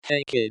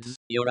Hey kids,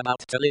 you're about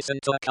to listen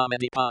to a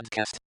comedy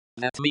podcast.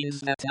 That means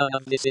that none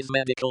of this is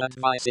medical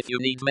advice. If you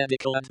need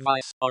medical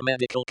advice or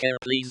medical care,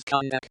 please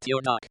contact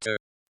your doctor.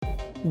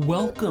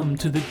 Welcome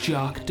to the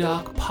Jock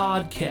Doc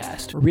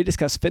Podcast, where we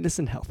discuss fitness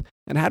and health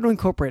and how to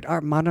incorporate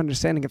our modern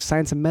understanding of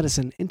science and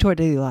medicine into our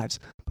daily lives,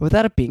 but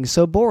without it being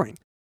so boring.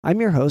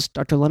 I'm your host,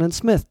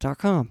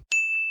 drlondonsmith.com.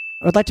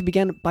 I would like to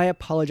begin by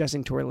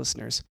apologizing to our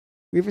listeners.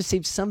 We've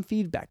received some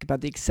feedback about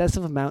the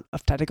excessive amount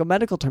of technical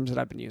medical terms that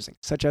I've been using,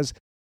 such as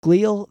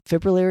glial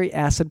fibrillary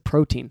acid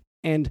protein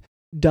and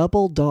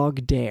double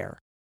dog dare.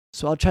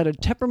 So I'll try to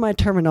temper my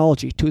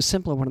terminology to a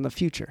simpler one in the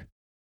future.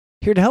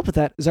 Here to help with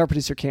that is our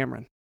producer,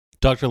 Cameron.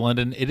 Dr.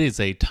 London, it is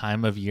a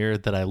time of year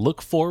that I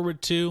look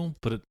forward to,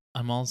 but it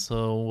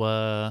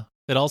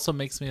also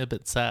makes me a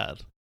bit sad.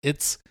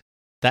 It's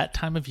that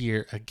time of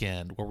year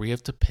again where we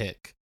have to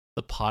pick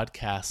the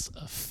podcast's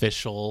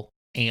official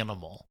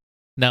animal.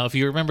 Now, if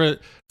you remember,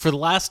 for the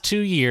last 2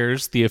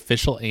 years, the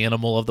official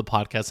animal of the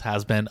podcast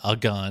has been a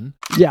gun.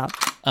 Yeah.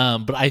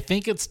 But I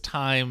think it's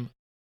time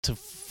to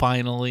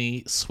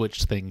finally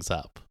switch things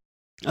up.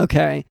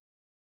 Okay.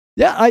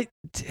 Yeah,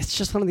 it's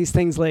just one of these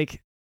things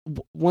like,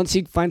 once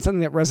you find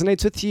something that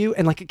resonates with you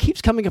and like it keeps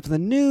coming up in the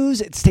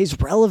news, it stays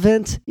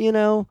relevant, you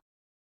know?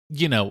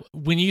 You know,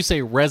 when you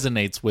say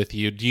resonates with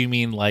you, do you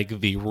mean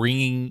like the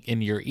ringing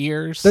in your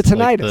ears? The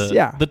tinnitus, like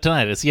yeah. The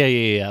tinnitus,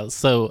 yeah.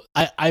 So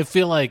I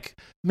feel like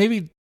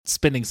maybe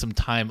spending some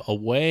time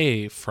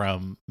away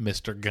from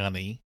Mr.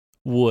 Gunny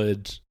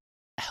would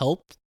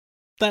help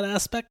that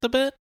aspect a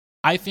bit.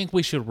 I think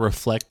we should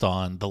reflect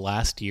on the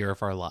last year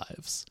of our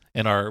lives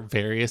and our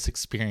various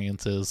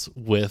experiences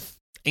with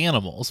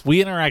animals.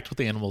 We interact with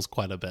animals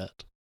quite a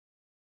bit.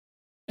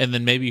 And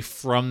then maybe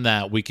from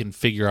that we can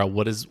figure out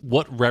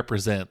what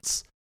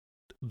represents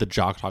the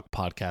Jock Talk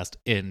podcast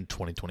in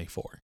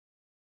 2024.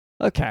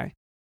 Okay.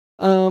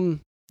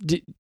 Do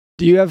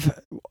you have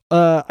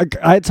I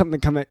had something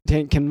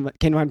came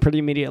to mind pretty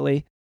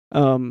immediately.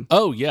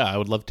 Oh yeah, I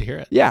would love to hear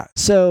it. Yeah.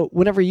 So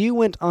whenever you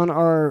went on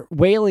our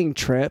whaling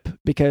trip,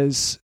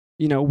 because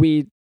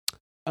we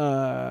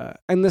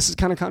and this is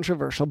kind of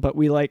controversial, but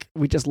we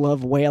just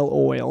love whale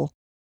oil.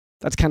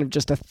 That's kind of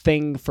just a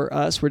thing for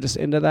us. We're just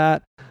into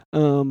that.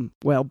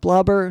 Whale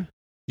blubber.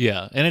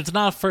 Yeah, and it's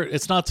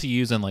not to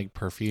use in like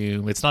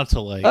perfume. It's not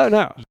to like. Oh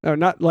no,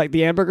 not like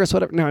the hamburgers,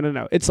 whatever.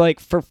 No. It's like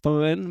for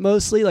fun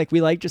mostly. Like we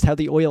like just how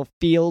the oil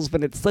feels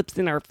when it slips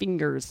in our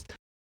fingers.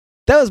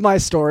 That was my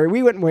story.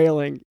 We went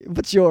whaling.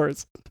 What's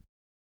yours?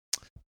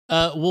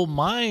 Well,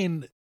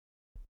 mine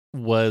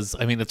was.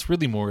 I mean, it's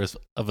really more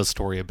of a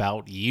story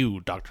about you,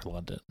 Dr.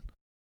 London.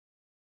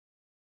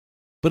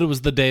 But it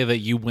was the day that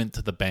you went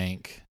to the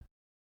bank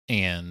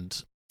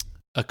and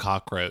a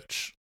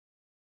cockroach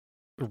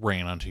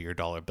ran onto your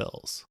dollar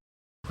bills.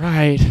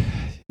 Right.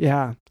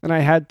 Yeah. And I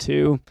had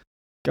to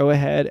go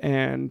ahead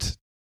and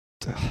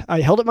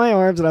I held up my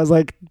arms and I was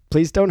like,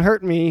 please don't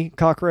hurt me,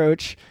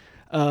 cockroach.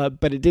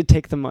 But it did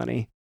take the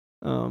money.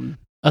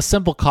 A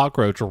simple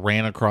cockroach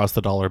ran across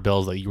the dollar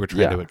bills that you were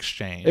trying to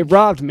exchange. It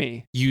robbed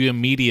me. You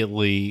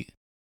immediately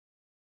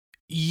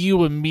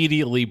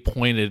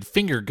pointed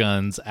finger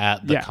guns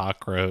at the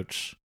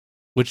cockroach,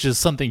 which is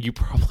something you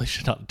probably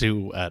should not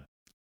do at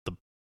the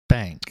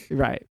bank.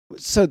 Right.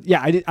 So,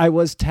 yeah, I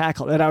was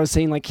tackled, and I was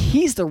saying, like,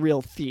 he's the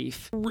real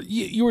thief.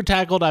 You were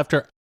tackled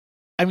after,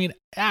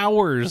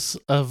 hours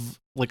of,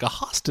 like, a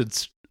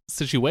hostage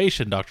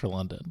situation, Dr.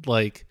 London.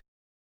 Like,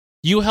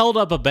 you held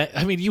up a bank.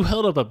 You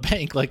held up a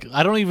bank. Like,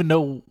 I don't even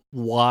know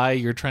why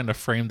you're trying to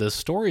frame this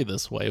story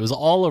this way. It was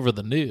all over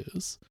the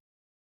news.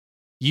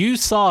 You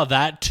saw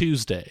that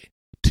Tuesday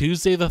the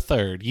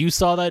 3rd, you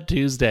saw that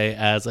Tuesday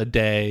as a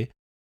day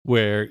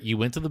where you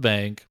went to the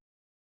bank,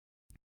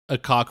 a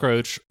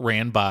cockroach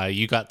ran by,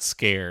 you got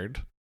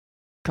scared.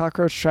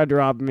 Cockroach tried to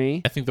rob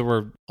me. I think there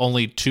were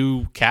only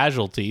 2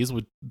 casualties,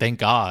 thank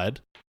God.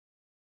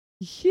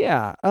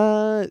 Yeah.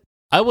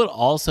 I would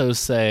also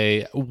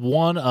say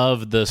one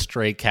of the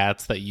stray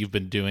cats that you've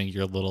been doing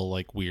your little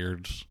like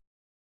weird,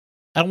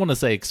 I don't want to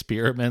say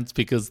experiments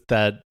because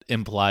that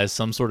implies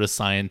some sort of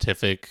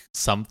scientific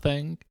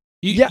something.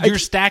 You're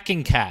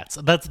stacking cats.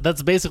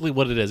 That's basically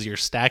what it is. You're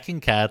stacking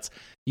cats.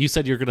 You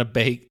said you're gonna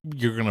break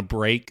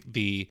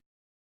the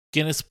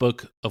Guinness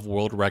Book of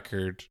World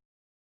Record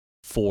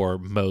for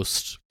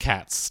most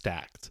cats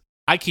stacked.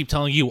 I keep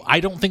telling you, I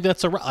don't think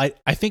that's I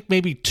think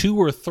maybe 2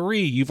 or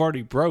 3 you've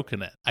already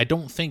broken it. I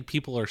don't think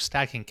people are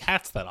stacking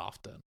cats that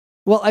often.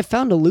 Well, I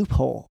found a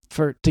loophole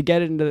to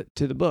get into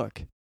the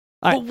book.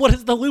 But what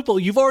is the loophole?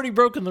 You've already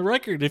broken the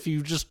record if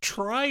you just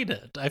tried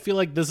it. I feel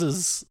like this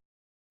is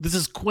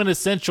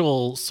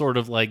quintessential sort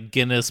of like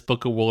Guinness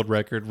Book of World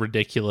Record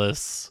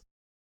ridiculous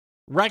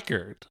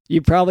record.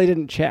 You probably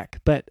didn't check,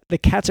 but the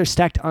cats are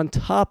stacked on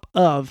top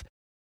of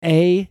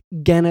a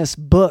Guinness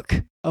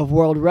Book of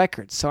World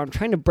Records. So I'm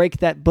trying to break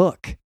that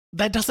book.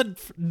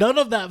 None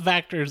of that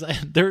factors.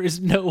 There is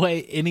no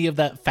way any of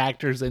that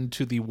factors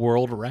into the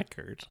world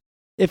record.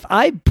 If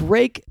I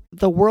break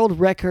the world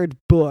record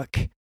book,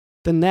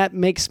 then that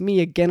makes me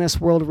a Guinness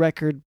World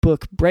Record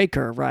book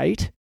breaker,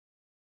 right?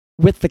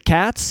 With the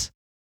cats?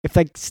 if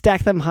I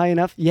stack them high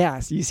enough,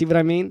 yes, you see what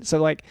I mean?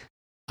 So like,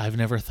 I've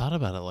never thought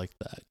about it like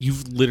that.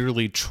 You've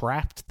literally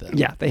trapped them.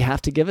 yeah, they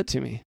have to give it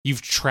to me.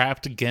 You've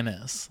trapped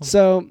Guinness.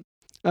 So,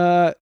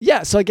 so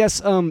I guess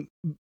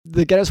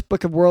the Guinness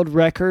Book of World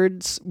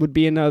Records would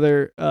be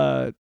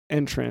another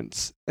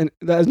entrance, and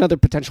another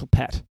potential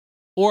pet.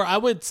 Or I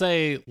would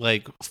say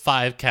like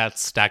 5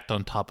 cats stacked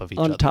on top of each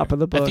other. On top of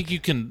the book. I think you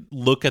can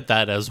look at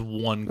that as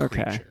one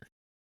creature.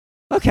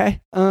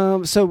 Okay.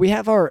 So we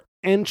have our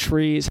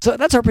entries. So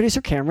that's our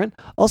producer, Cameron.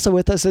 Also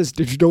with us is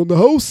Digital in the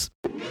House.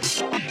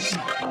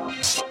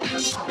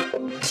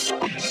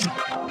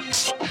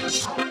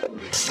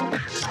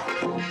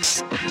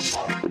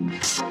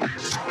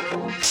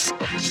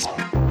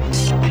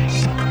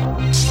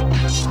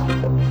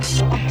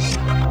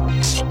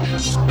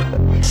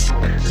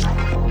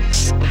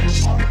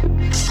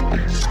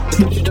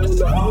 Digital in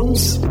the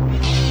House.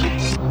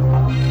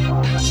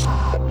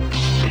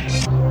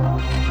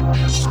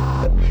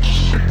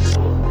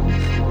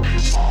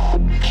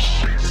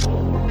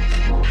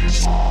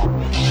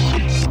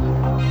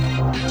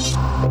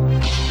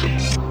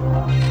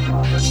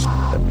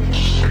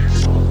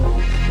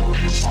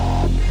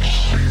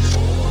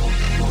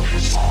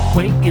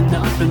 Waking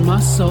up and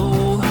my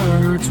soul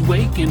hurts.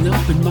 Waking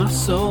up and my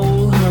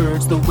soul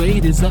hurts. The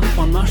weight is up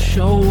on my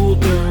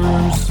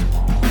shoulders.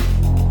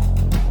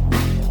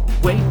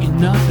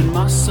 Waking up and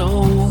my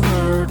soul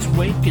hurts.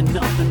 Waking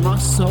up and my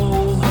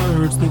soul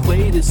hurts. The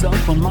weight is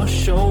up on my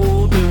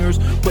shoulders.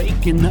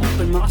 Waking up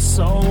and my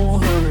soul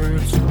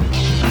hurts.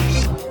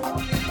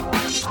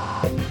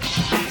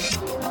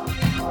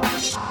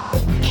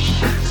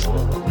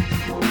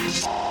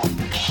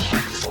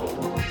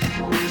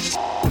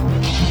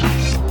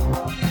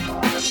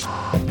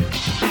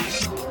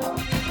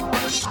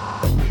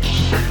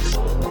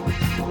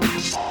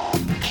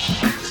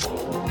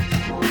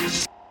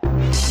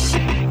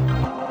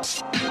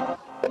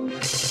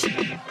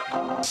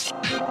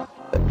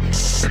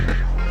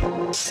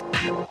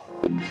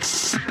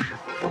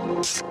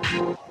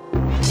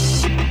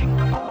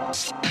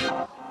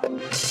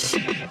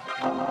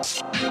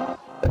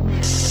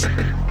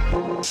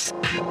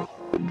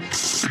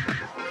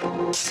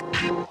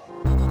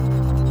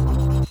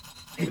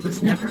 It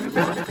was never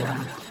about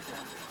that.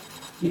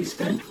 You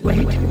spent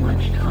way too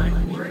much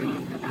time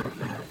worrying about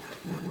that.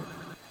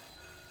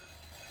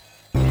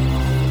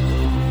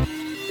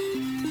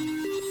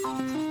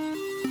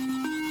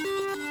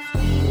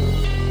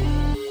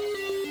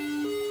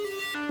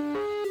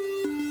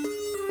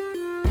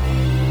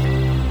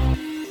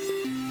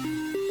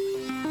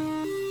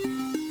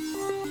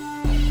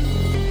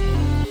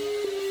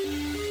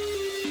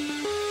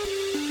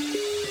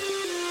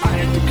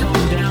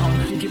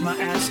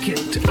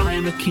 Kicked. I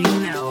am a king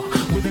now,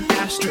 with an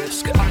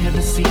asterisk. I had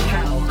to see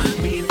how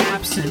being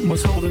absent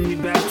was holding me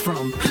back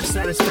from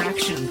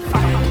satisfaction. I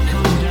had to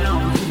come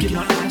down, get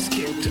my ass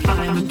kicked.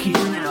 I am a king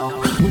now,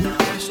 with an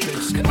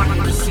asterisk. I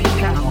had to see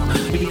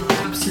how being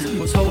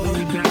absent was holding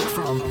me back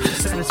from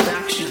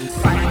satisfaction.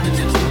 I had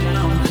to come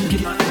down,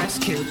 get my ass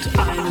kicked.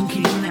 I am a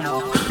king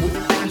now, with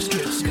an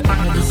asterisk. I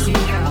had to see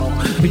how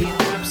being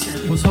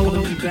absent was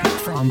holding me back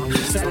from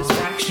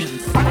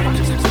satisfaction. I had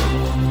to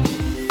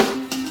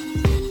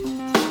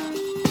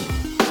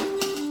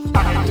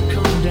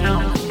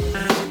down.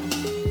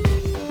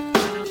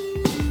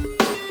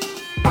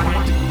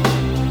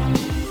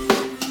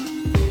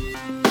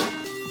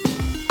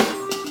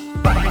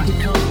 I had to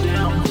come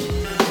down.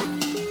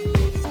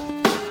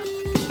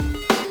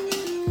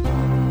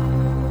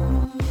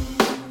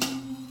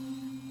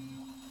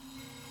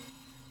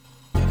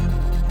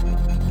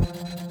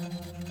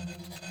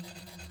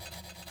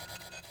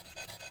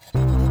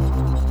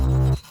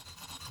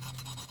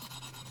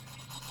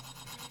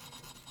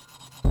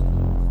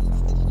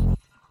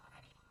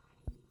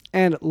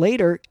 And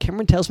later,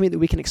 Cameron tells me that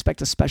we can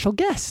expect a special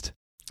guest.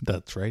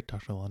 That's right,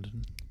 Dr.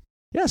 London.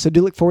 Yeah, so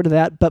do look forward to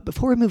that. But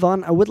before we move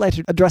on, I would like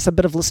to address a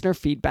bit of listener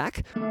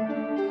feedback.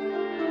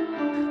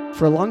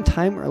 For a long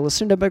time, our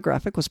listener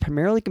demographic was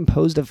primarily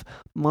composed of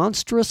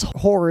monstrous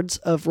hordes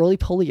of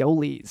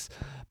roly-poly-olies.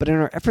 But in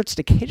our efforts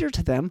to cater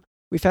to them,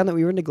 we found that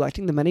we were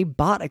neglecting the many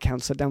bot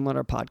accounts that download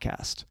our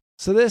podcast.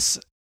 So this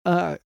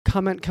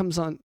comment comes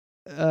on,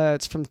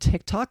 it's from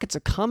TikTok. It's a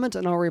comment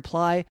and I'll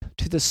reply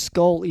to the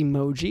skull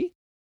emoji.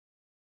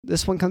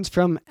 This one comes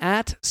from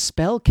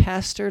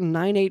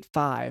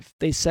 @Spellcaster985.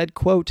 They said,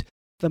 quote,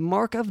 "The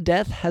mark of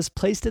death has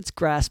placed its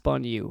grasp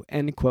on you,"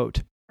 end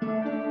quote.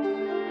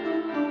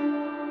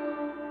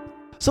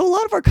 So a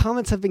lot of our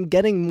comments have been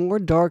getting more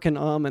dark and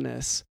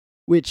ominous,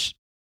 which,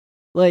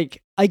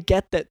 like, I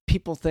get that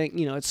people think,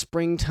 it's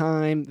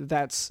springtime,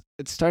 it's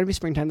starting to be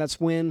springtime, that's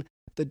when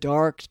the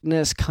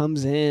darkness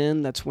comes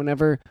in, that's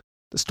whenever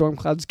the storm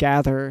clouds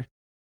gather.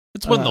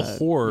 It's when the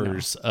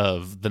horrors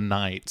of the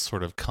night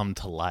sort of come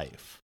to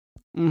life.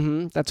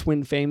 That's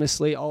when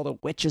famously all the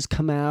witches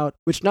come out,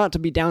 which, not to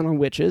be down on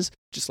witches,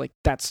 just like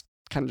that's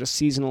kind of just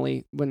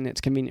seasonally when it's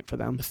convenient for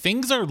them.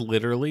 Things are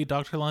literally,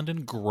 Dr.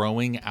 London,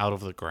 growing out of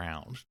the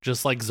ground,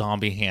 just like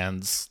zombie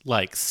hands,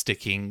 like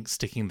sticking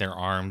their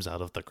arms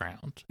out of the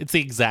ground. It's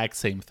the exact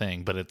same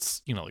thing, but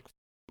it's, like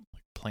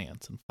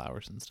plants and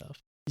flowers and stuff.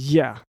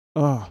 Yeah.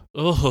 Oh.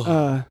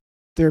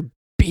 There are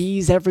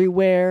bees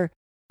everywhere.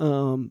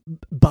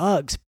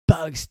 Bugs.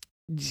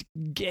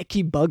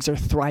 Icky bugs are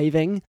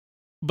thriving.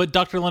 But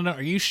Dr. London,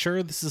 are you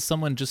sure this is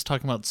someone just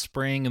talking about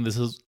spraying and this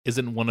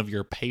isn't one of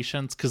your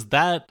patients? Because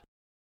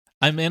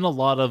I'm in a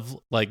lot of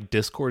like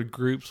Discord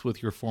groups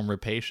with your former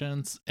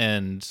patients,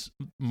 and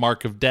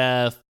mark of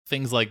death,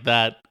 things like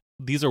that.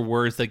 These are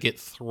words that get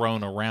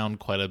thrown around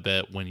quite a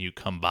bit when you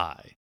come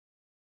by.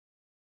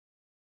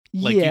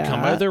 Like you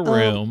come by their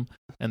room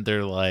and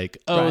they're like,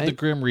 oh, right. The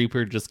Grim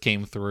Reaper just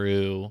came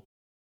through.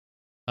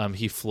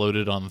 He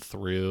floated on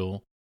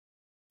through.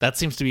 That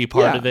seems to be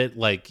part of it.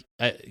 Like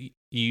you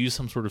use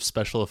some sort of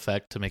special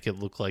effect to make it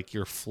look like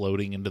you're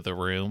floating into the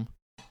room.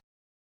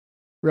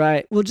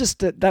 Right. Well, just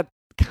that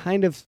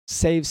kind of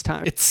saves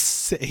time. It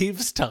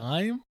saves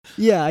time?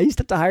 Yeah, I used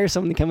to have to hire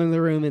someone to come in the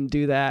room and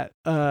do that.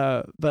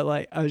 But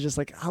like, I was just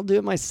like, I'll do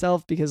it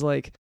myself because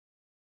like,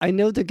 I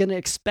know they're going to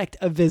expect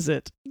a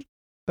visit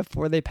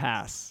before they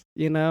pass,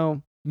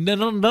 No,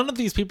 none of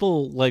these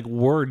people like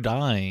were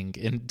dying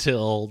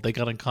until they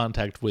got in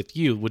contact with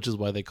you, which is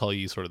why they call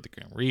you sort of the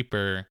Grim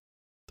Reaper,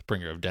 the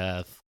bringer of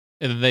death.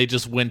 And then they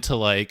just went to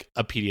like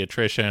a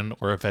pediatrician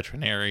or a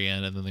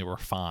veterinarian, and then they were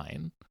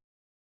fine.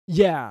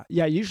 Yeah.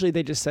 Usually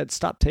they just said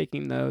stop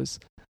taking those,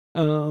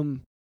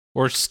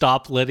 or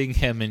stop letting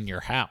him in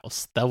your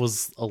house. That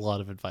was a lot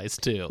of advice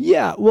too.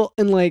 Yeah. Well,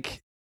 and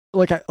like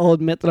I'll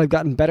admit that I've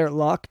gotten better at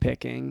lock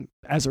picking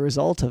as a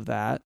result of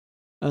that.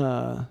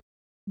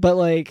 But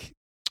like,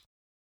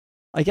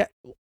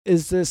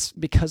 is this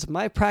because of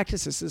my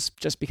practice? Is this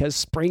just because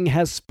spring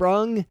has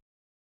sprung?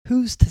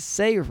 Who's to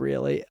say,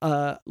 really?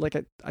 I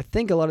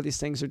think a lot of these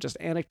things are just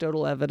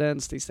anecdotal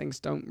evidence. These things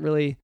don't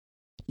really,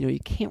 you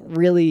can't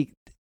really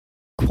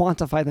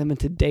quantify them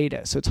into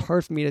data. So it's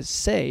hard for me to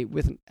say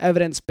with an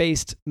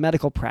evidence-based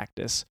medical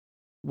practice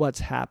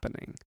what's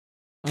happening.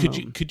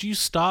 Could you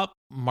stop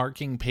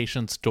marking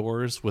patients'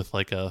 doors with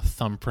like a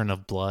thumbprint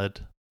of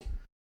blood?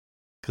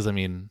 Because I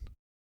mean,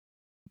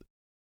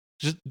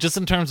 just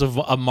in terms of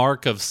a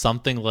mark of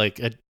something like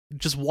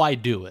just why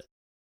do it?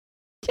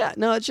 Yeah,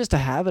 no, it's just a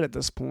habit at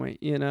this point,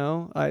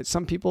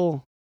 Some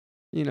people,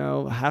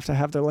 have to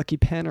have their lucky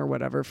pen or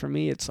whatever. For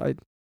me, I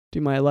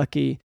do my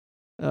lucky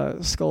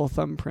skull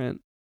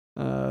thumbprint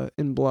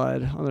in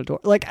blood on the door.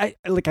 I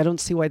don't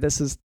see why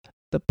this is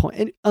the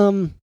point.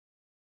 And,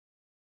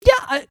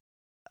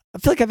 I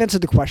feel like I've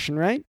answered the question,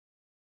 right?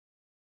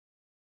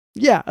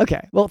 Yeah,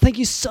 okay. Well, thank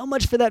you so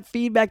much for that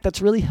feedback.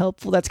 That's really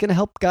helpful. That's going to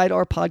help guide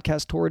our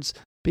podcast towards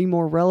being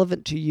more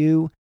relevant to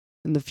you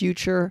in the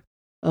future.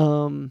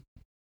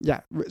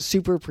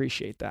 Super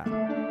appreciate that.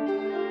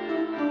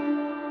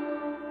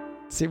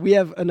 See, we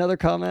have another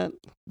comment.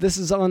 This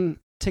is on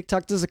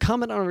TikTok. There's a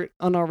comment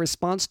on our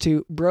response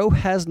to Bro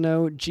Has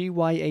No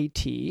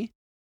GYAT.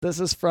 This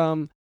is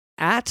from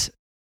 @TOS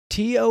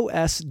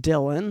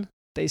Dylan.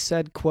 They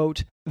said,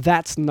 quote,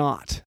 "That's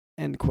not,"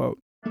 end quote.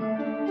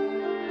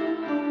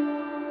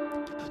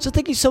 So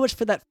thank you so much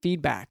for that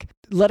feedback,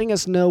 letting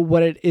us know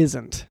what it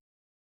isn't.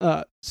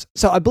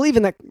 So I believe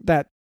in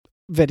that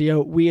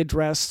video, we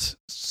addressed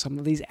some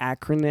of these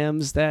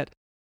acronyms that,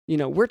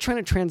 we're trying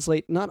to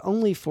translate not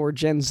only for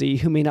Gen Z,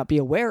 who may not be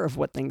aware of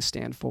what things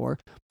stand for,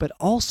 but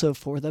also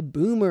for the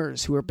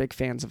boomers who are big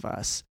fans of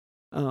us.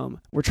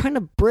 We're trying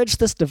to bridge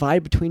this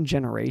divide between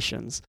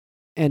generations,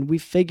 and we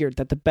figured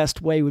that the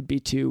best way would be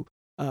to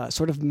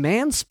sort of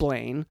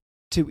mansplain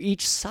to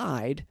each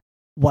side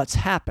what's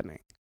happening.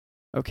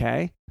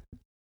 Okay?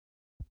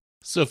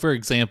 So, for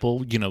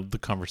example, the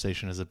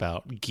conversation is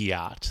about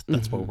Gyat.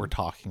 That's what we're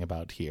talking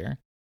about here.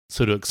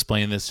 So to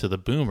explain this to the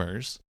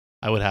boomers,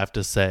 I would have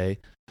to say,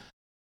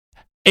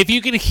 if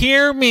you can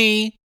hear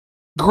me,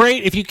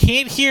 great. If you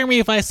can't hear me,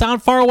 if I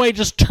sound far away,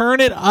 just turn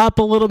it up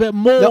a little bit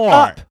more. No,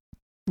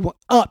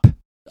 up.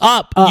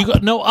 You go,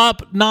 no,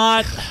 up,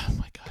 not, oh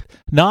my God,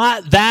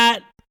 not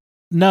that.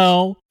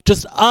 No,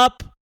 just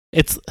up.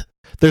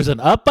 There's an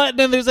up button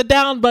and there's a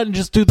down button.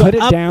 Just do the Put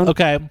it up. down.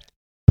 Okay.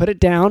 Put it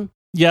down.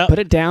 Yeah. Put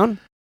it down.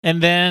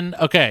 And then,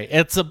 okay,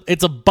 it's a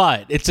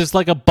butt. It's just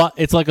like a butt.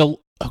 It's like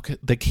okay,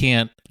 they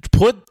can't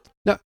put.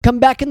 No, come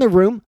back in the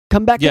room.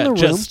 Come back in the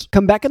room.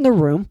 Come back in the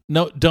room.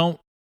 No, don't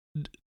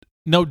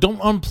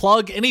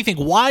unplug anything.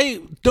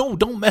 Why?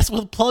 Don't mess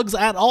with plugs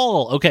at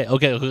all. Okay.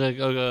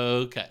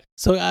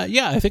 So,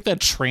 I think that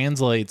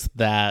translates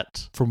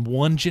that from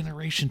one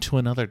generation to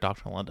another,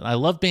 Dr. London. I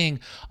love being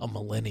a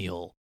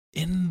millennial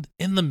in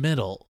the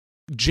middle.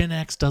 Gen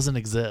X doesn't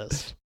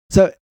exist.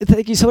 So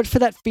thank you so much for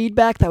that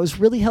feedback. That was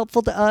really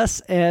helpful to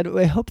us, and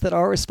I hope that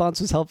our response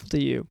was helpful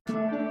to you.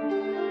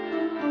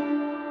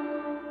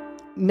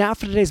 Now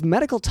for today's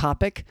medical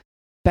topic,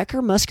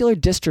 Becker muscular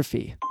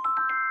dystrophy.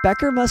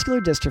 Becker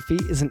muscular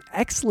dystrophy is an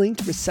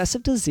X-linked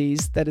recessive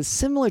disease that is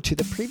similar to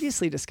the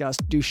previously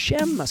discussed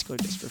Duchenne muscular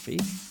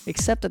dystrophy,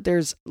 except that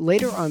there's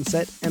later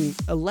onset and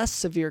a less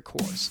severe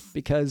course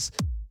because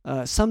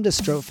some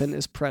dystrophin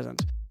is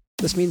present.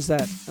 This means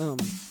that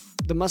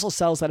the muscle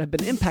cells that have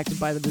been impacted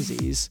by the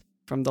disease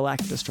from the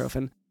lack of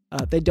dystrophin,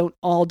 they don't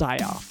all die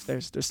off.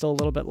 There's still a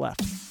little bit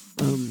left.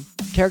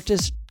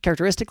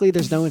 Characteristically,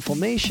 there's no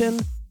inflammation.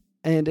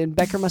 And in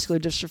Becker muscular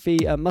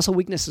dystrophy, muscle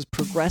weakness is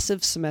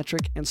progressive,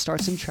 symmetric, and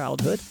starts in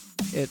childhood.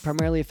 It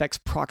primarily affects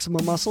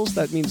proximal muscles.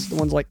 That means the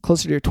ones like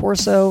closer to your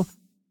torso,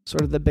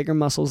 sort of the bigger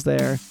muscles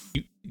there.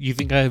 You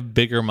think I have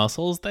bigger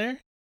muscles there?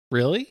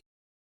 Really?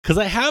 Because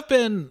I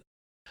haven't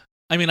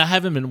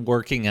been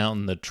working out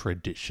in the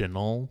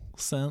traditional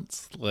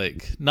sense.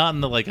 Like, not in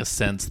the, like, a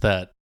sense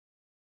that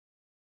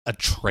a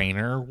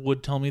trainer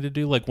would tell me to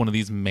do, like one of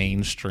these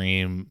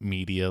mainstream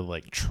media,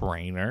 like,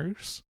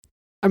 trainers.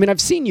 I mean,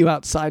 I've seen you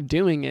outside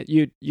doing it.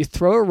 You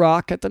throw a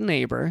rock at the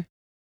neighbor,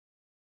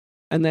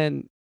 and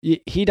then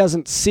he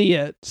doesn't see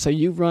it, so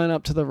you run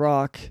up to the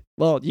rock.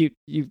 Well,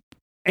 you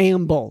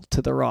amble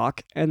to the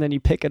rock, and then you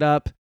pick it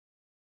up,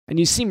 and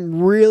you seem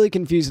really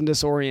confused and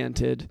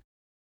disoriented,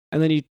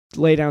 and then you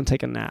lay down and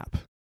take a nap.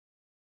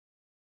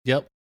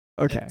 Yep.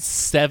 Okay.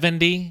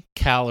 70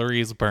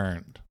 calories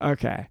burned.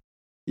 Okay.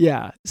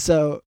 Yeah.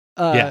 So.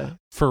 Yeah,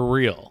 for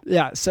real.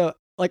 Yeah. So,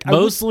 like,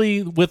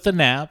 mostly with the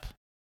nap.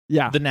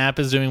 Yeah, the nap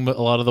is doing a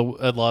lot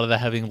of the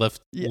heavy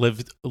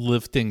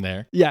lifting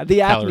there. Yeah, the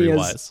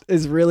apnea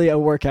is really a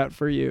workout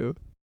for you.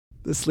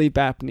 The sleep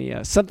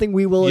apnea, something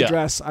we will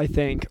address, I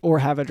think, or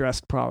have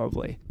addressed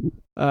probably.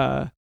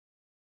 But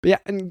yeah,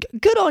 and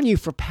good on you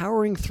for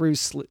powering through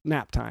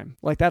nap time.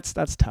 Like that's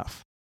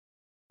tough.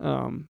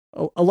 A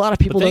lot of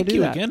people don't do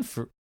that.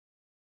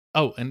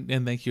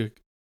 And thank you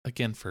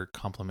again for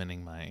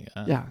complimenting my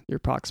your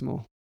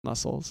proximal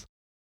muscles.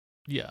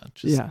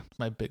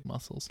 My big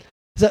muscles.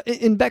 So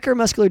in Becker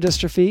muscular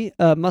dystrophy,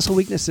 muscle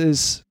weakness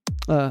is,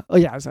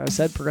 as I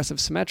said, progressive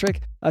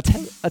symmetric. A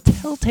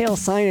telltale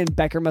sign in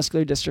Becker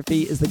muscular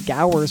dystrophy is the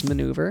Gowers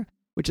maneuver,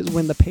 which is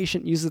when the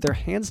patient uses their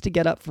hands to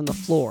get up from the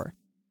floor.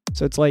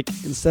 So it's like,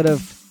 instead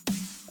of,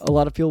 a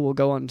lot of people will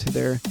go onto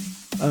their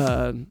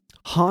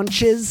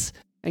haunches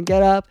and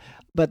get up,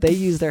 but they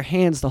use their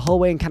hands the whole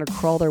way and kind of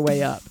crawl their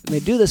way up. And they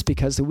do this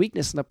because the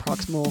weakness in the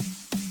proximal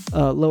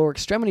lower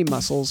extremity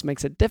muscles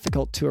makes it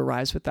difficult to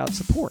arise without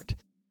support.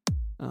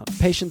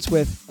 Patients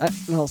with,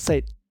 and I'll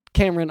say,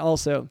 Cameron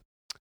also,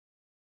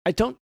 I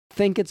don't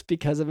think it's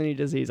because of any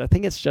disease. I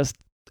think it's just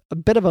a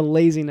bit of a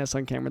laziness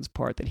on Cameron's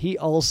part that he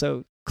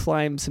also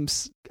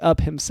climbs up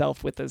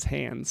himself with his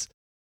hands.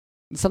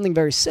 It's something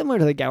very similar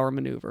to the Gower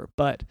maneuver,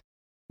 but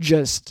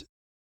just,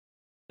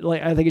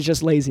 like, I think it's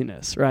just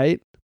laziness, right?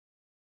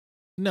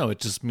 No,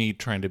 it's just me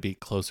trying to be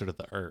closer to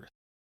the earth.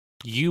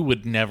 You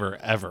would never,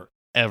 ever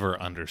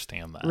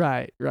understand that.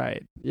 Right.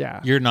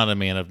 Yeah. You're not a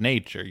man of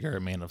nature. You're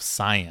a man of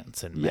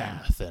science and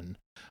math. And,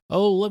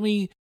 let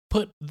me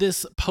put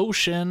this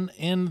potion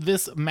in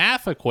this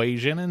math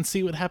equation and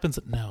see what happens.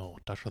 No,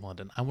 Dr.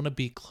 London, I want to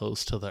be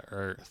close to the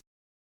earth.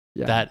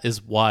 Yeah. That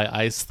is why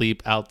I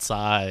sleep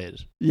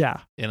outside.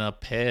 Yeah. In a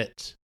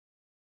pit.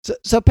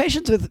 So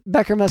patients with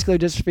Becker muscular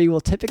dystrophy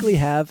will typically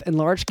have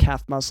enlarged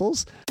calf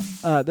muscles.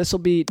 This will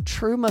be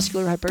true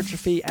muscular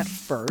hypertrophy at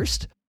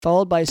first,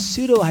 followed by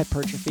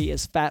pseudohypertrophy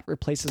as fat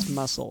replaces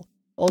muscle,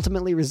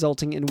 ultimately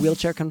resulting in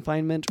wheelchair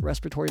confinement,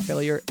 respiratory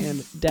failure,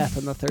 and death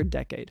in the third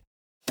decade.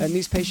 In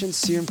these patients,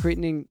 serum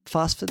creatine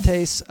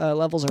phosphatase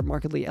levels are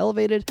markedly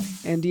elevated,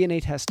 and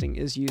DNA testing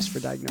is used for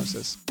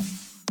diagnosis.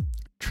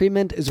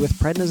 Treatment is with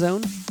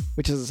prednisone,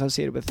 which is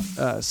associated with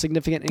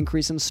significant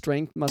increase in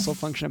strength, muscle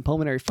function, and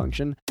pulmonary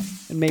function,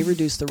 and may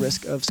reduce the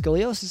risk of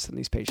scoliosis in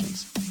these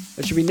patients.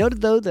 It should be noted,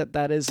 though,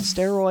 that is a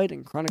steroid,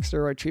 and chronic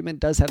steroid treatment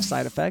does have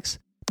side effects,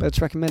 but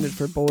it's recommended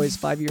for boys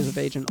 5 years of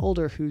age and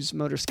older whose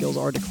motor skills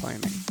are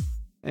declining.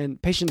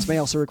 And patients may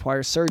also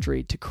require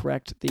surgery to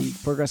correct the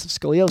progressive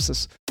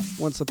scoliosis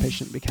once the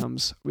patient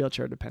becomes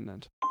wheelchair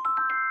dependent.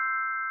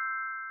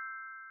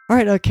 All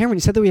right, Cameron,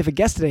 you said that we have a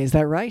guest today. Is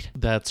that right?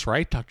 That's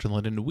right, Dr.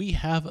 Linden. We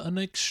have an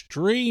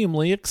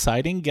extremely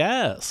exciting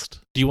guest.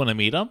 Do you want to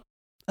meet him?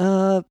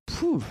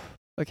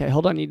 Okay,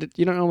 hold on. You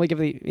don't normally give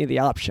me the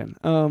option.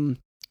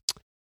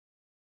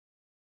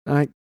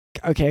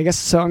 Okay, I guess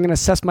so. I'm going to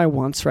assess my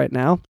wants right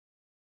now.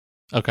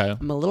 Okay.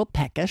 I'm a little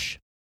peckish,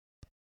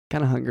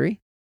 kind of hungry.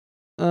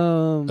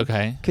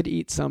 Okay. Could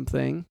eat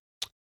something.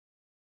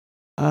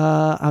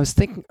 I was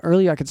thinking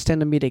earlier I could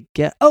stand to meet a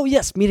guest. Oh,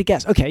 yes, meet a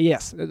guest. Okay,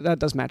 yes, that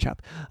does match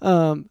up.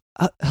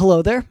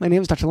 Hello there. My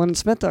name is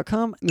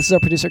drlondonsmith.com, and this is our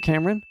producer,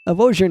 Cameron. What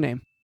was your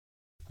name?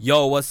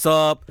 Yo, what's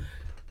up?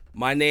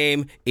 My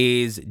name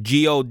is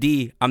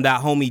G.O.D. I'm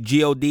that homie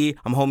G.O.D.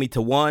 I'm homie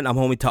to one. I'm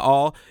homie to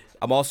all.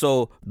 I'm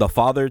also the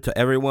father to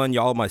everyone.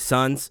 Y'all are my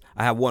sons.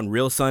 I have one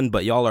real son,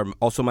 but y'all are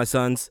also my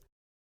sons.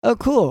 Oh,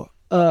 cool.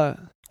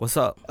 What's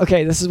up?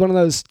 Okay, this is one of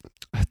those,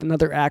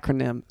 another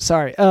acronym.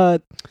 Sorry.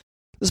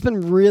 This has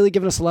been really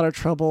giving us a lot of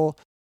trouble.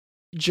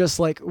 Just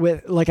I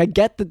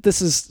get that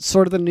this is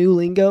sort of the new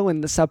lingo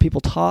and this is how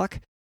people talk,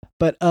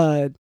 but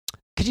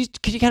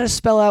could you kind of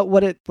spell out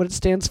what it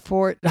stands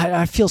for?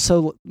 I feel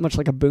so much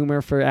like a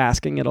boomer for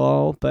asking it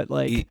all, but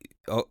like.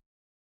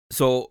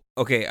 So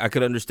okay, I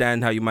could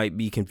understand how you might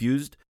be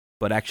confused,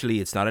 but actually,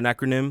 it's not an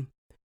acronym.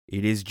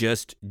 It is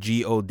just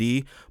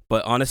God.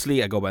 But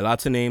honestly, I go by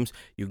lots of names.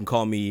 You can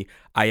call me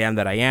I Am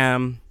That I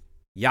Am,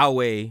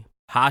 Yahweh,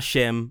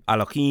 Hashem,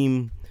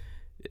 Elohim.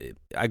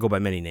 I go by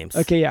many names.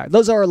 Okay, yeah.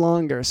 Those are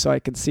longer, so I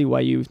could see why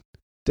you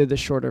did the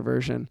shorter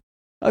version.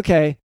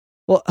 Okay.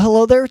 Well,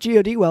 hello there,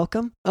 God.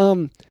 Welcome.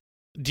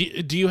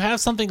 Do you have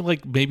something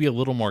like maybe a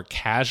little more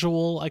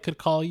casual I could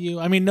call you?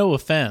 I mean, no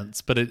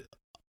offense, but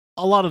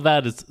a lot of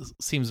that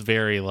seems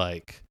very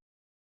like,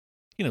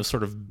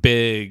 sort of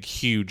big,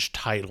 huge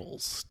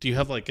titles. Do you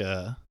have like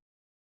can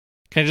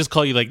I just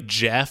call you like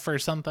Jeff or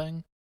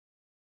something?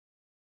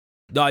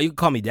 No, you can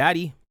call me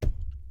Daddy.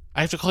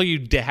 I have to call you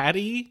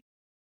Daddy?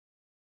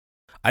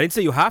 I didn't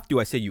say you have to.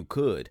 I said you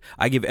could.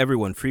 I give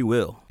everyone free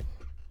will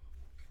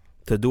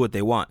to do what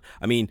they want.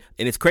 I mean,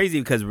 and it's crazy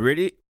because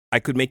really, I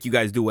could make you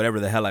guys do whatever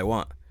the hell I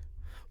want.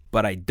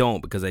 But I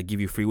don't because I give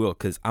you free will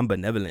because I'm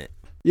benevolent.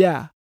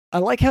 Yeah. I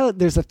like how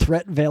there's a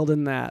threat veiled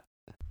in that.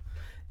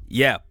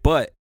 Yeah,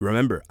 but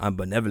remember, I'm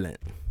benevolent.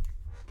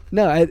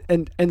 No,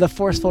 and the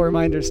forceful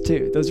reminders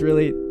too. Those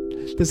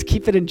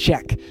keep it in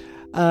check.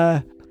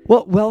 Well,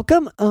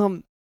 welcome.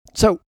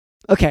 So,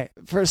 okay,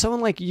 for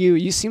someone like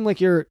you seem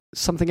like you're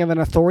something of an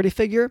authority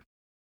figure.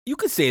 You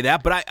could say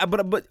that, but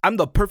I'm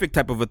the perfect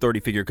type of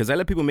authority figure because I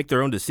let people make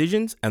their own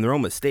decisions and their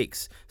own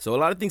mistakes. So a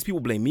lot of things people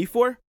blame me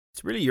for,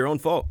 it's really your own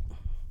fault.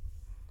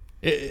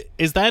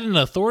 Is that an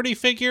authority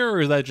figure,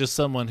 or is that just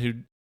someone who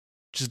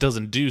just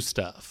doesn't do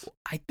stuff?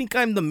 I think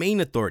I'm the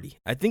main authority.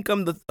 I think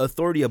I'm the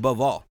authority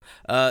above all.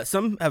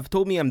 Some have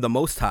told me I'm the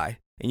most high.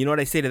 And you know what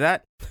I say to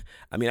that?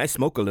 I mean, I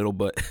smoke a little,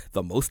 but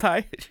the most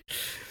high?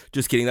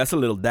 Just kidding. That's a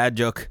little dad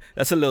joke.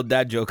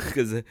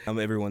 Because I'm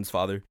everyone's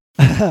father.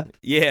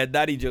 Yeah,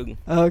 daddy joke.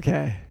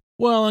 Okay.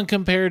 Well, and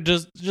compared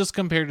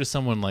to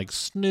someone like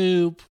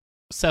Snoop,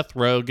 Seth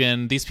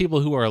Rogen, these people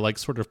who are like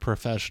sort of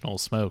professional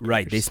smokers.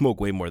 Right, they smoke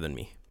way more than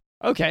me.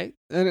 Okay,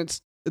 and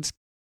it's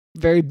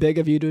very big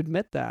of you to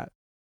admit that.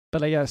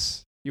 But I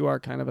guess you are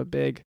kind of a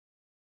big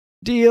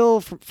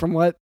deal from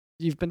what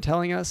you've been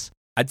telling us.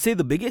 I'd say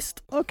the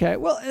biggest. Okay,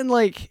 well, and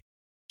like,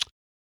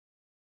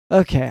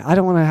 okay, I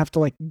don't want to have to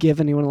like give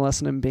anyone a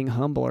lesson in being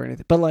humble or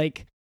anything, but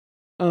like,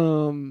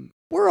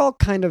 we're all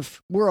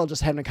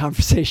just having a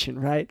conversation,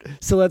 right?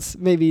 So let's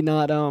maybe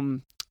not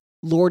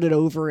lord it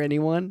over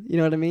anyone. You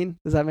know what I mean?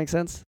 Does that make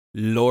sense?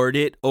 Lord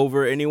it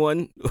over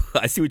anyone?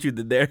 I see what you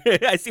did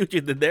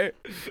there.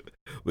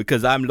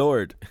 Because I'm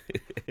Lord.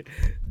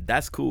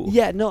 That's cool.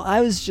 Yeah, no, I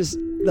was just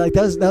like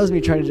that was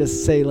me trying to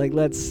just say like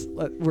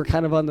we're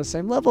kind of on the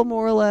same level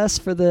more or less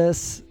for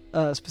this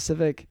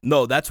specific.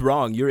 No, that's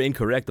wrong. You're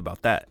incorrect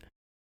about that.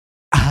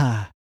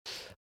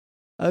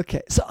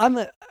 Okay, so I'm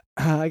a.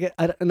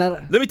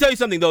 Let me tell you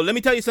something though. Let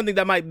me tell you something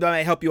that might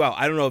help you out.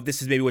 I don't know if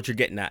this is maybe what you're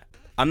getting at.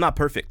 I'm not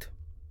perfect.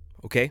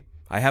 Okay,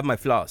 I have my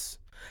flaws.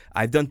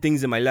 I've done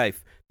things in my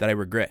life that I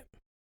regret.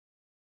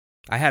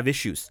 I have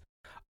issues.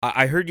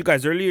 I heard you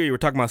guys earlier. You were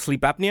talking about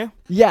sleep apnea.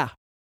 Yeah.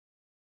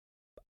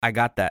 I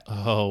got that.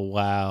 Oh,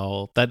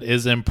 wow. That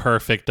is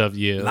imperfect of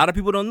you. A lot of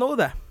people don't know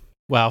that.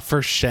 Wow,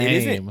 for shame. It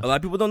isn't. A lot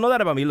of people don't know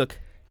that about me. Look,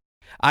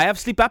 I have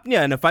sleep apnea,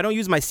 and if I don't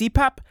use my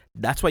CPAP,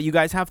 that's why you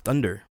guys have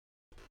thunder.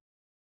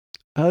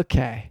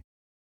 Okay.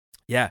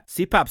 Yeah,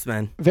 CPAPs,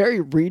 man.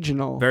 Very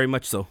regional. Very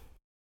much so.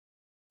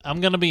 I'm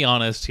going to be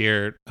honest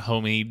here,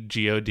 homie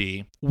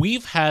God.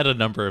 We've had a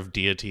number of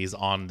deities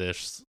on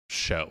this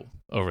show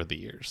over the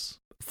years.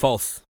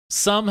 False.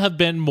 Some have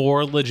been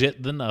more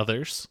legit than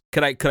others.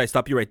 Could I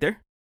stop you right there?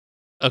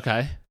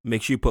 Okay.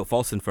 Make sure you put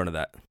false in front of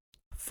that.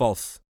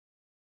 False.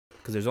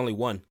 Because there's only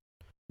one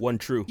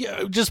true.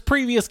 Yeah, just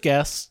previous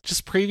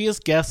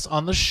guests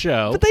on the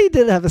show. But they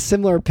did have a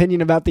similar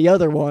opinion about the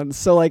other ones,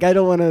 so like I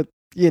don't want to,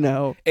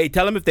 Hey,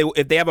 tell them if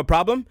they have a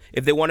problem,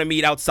 if they want to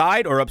meet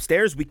outside or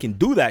upstairs, we can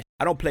do that.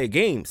 I don't play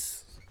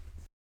games.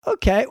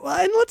 Okay, well,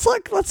 and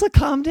let's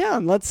calm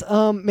down. Let's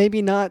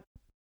maybe not.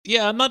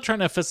 Yeah, I'm not trying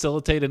to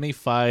facilitate any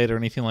fight or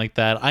anything like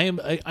that.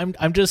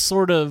 I'm just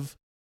sort of.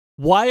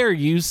 Why are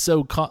you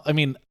so?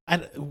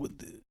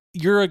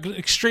 You're an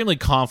extremely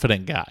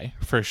confident guy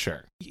for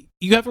sure.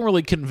 You haven't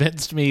really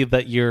convinced me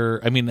that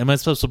you're. I mean, am I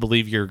supposed to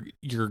believe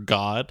you're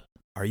God?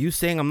 Are you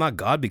saying I'm not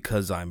God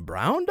because I'm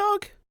brown,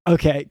 dog?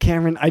 Okay,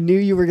 Cameron, I knew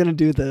you were gonna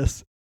do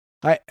this.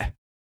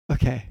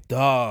 Okay.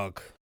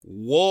 Dog.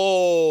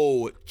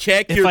 Whoa.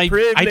 Check your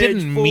privilege. I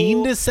didn't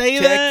mean to say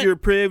that. Check your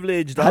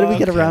privilege, dog. How do we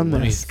get around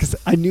this? Because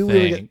I knew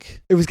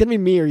it was gonna be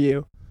me or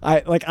you. I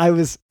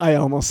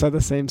almost said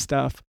the same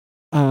stuff.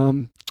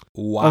 Wow.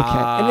 Okay.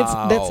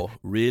 And that's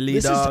really,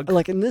 this dog.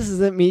 Is, and this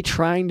isn't me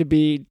trying to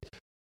be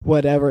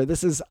whatever.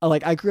 This is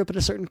I grew up in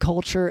a certain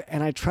culture,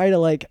 and I try to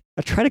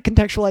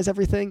contextualize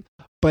everything,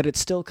 but it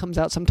still comes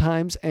out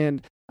sometimes,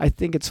 and I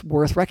think it's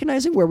worth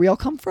recognizing where we all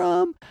come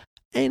from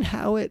and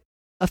how it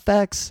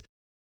affects.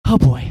 Oh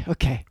boy.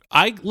 Okay.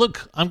 I'm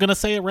going to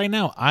say it right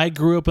now. I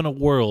grew up in a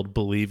world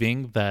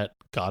believing that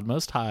God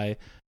Most High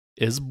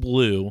is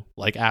blue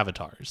like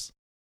Avatar's.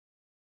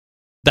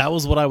 That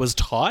was what I was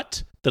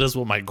taught. That is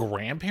what my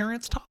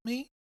grandparents taught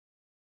me.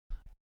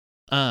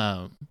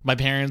 My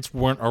parents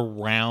weren't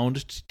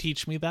around to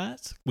teach me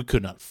that. We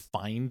could not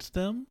find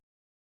them.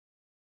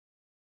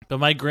 But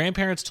my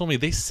grandparents told me,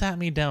 they sat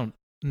me down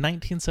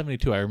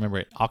 1972. I remember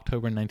it,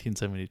 October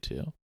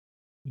 1972.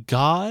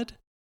 God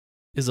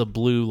is a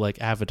blue like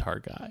Avatar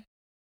guy.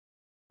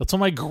 That's what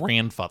my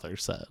grandfather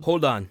said.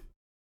 Hold on.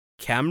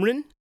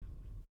 Cameron?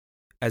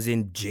 As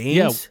in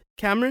James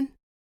Cameron?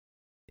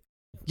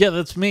 Yeah,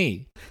 that's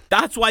me.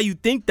 That's why you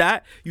think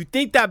that. You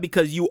think that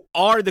because you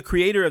are the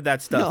creator of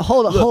that stuff. No,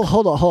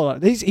 hold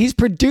on. He's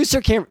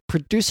producer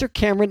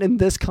Cameron in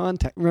this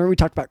context. Remember we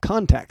talked about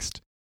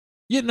context.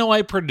 Yeah, no,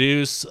 I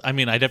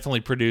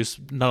definitely produce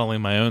not only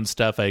my own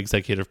stuff, I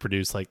executive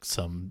produce like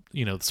some,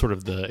 sort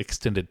of the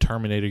extended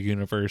Terminator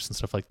universe and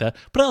stuff like that.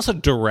 But I also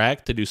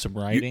direct to do some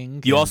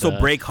writing. You also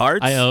break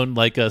hearts? I own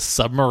like a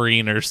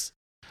submarine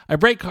I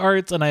break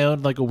hearts, and I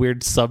own like a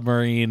weird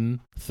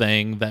submarine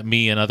thing that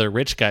me and other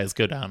rich guys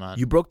go down on.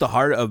 You broke the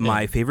heart of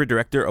my favorite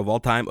director of all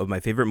time, of my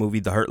favorite movie,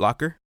 The Hurt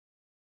Locker.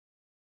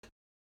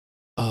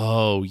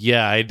 Oh,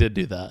 yeah, I did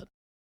do that.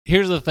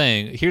 Here's the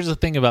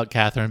thing about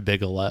Catherine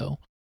Bigelow.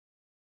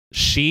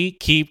 She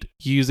kept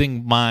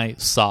using my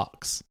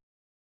socks.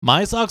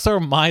 My socks are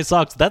my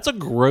socks. That's a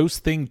gross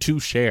thing to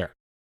share.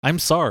 I'm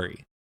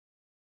sorry.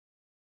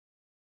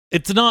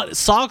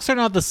 Socks are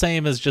not the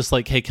same as just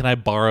like, hey, can I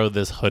borrow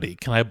this hoodie?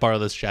 Can I borrow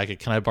this jacket?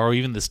 Can I borrow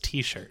even this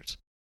t-shirt?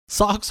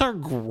 Socks are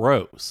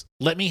gross.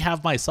 Let me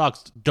have my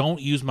socks.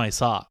 Don't use my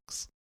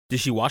socks.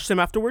 Did she wash them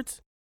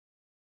afterwards?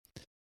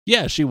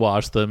 Yeah, she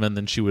washed them, and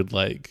then she would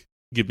like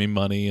give me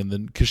money, and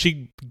then because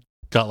she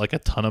got like a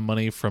ton of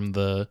money from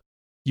the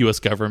U.S.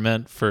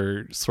 government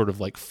for sort of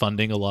like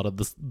funding a lot of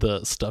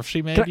the stuff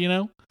she made.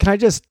 Can I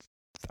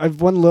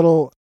have one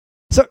little.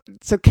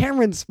 So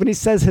Cameron's, when he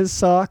says his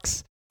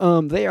socks,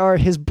 they are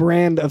his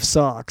brand of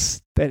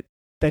socks that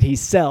he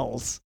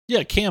sells.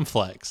 Yeah,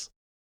 Camflex.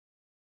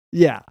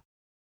 Yeah.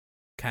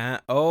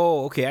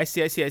 Okay. I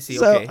see.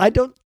 So okay.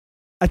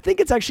 I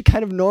think it's actually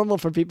kind of normal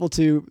for people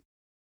to,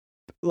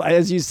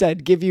 as you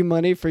said, give you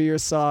money for your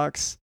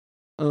socks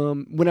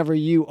whenever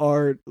you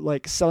are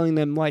like selling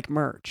them like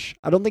merch.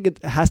 I don't think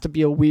it has to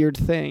be a weird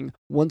thing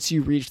once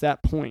you reach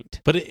that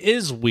point. But it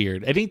is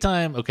weird.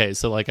 Anytime, okay,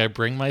 so like I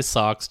bring my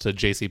socks to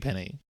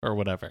JCPenney or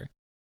whatever,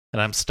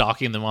 and I'm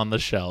stocking them on the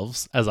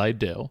shelves, as I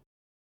do.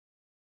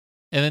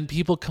 And then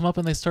people come up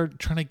and they start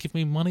trying to give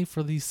me money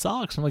for these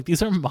socks. I'm like,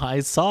 these are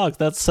my socks.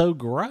 That's so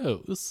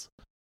gross.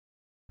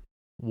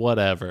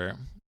 Whatever.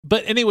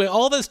 But anyway,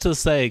 all this to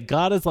say,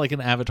 God is like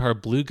an Avatar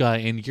blue guy,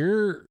 and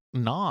you're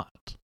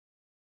not.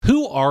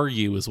 Who are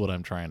you is what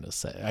I'm trying to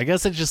say. I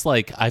guess it's just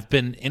like I've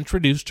been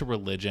introduced to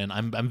religion.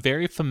 I'm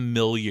very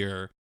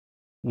familiar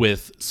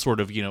with sort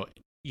of,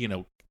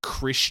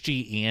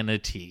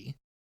 Christianity.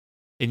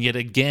 And yet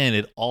again,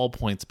 it all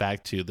points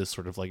back to this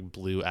sort of like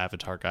blue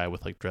Avatar guy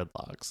with like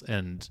dreadlocks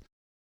and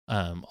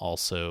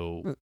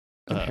also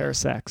hair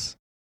sex.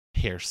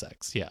 Hair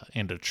sex, yeah,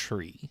 and a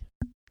tree.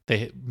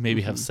 They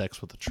maybe have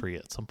sex with a tree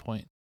at some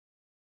point.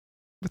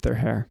 With their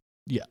hair.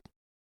 Yeah.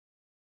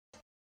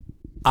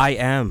 I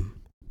am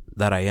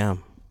that I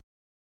am.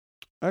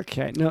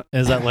 Okay, no.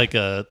 Is that like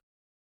a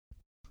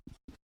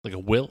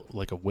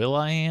will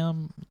I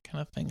am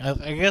kind of thing?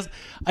 I guess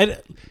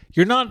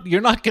you're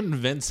not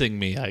convincing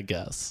me, I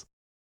guess.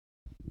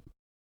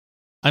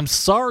 I'm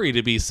sorry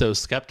to be so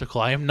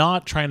skeptical. I am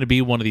not trying to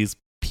be one of these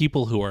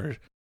people who are,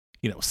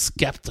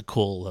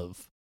 skeptical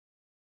of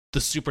the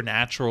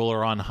supernatural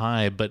or on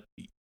high, but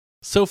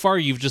so far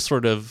you've just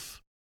sort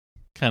of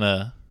kind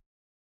of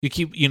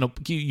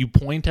you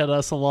point at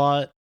us a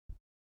lot.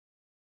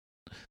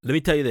 Let me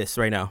tell you this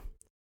right now.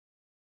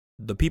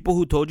 The people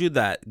who told you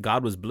that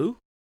God was blue,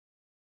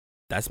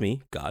 that's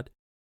me, God.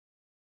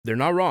 They're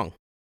not wrong.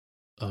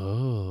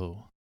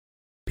 Oh.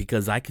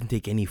 Because I can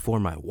take any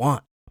form I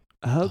want.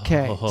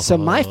 Okay. So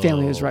my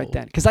family was right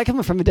then. Because I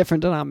come from a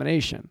different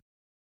denomination.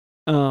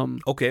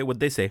 Okay, what'd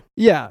they say?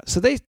 Yeah. So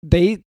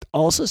they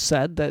also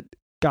said that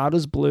God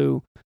was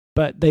blue,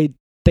 but they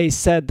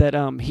said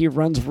that he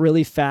runs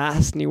really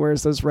fast and he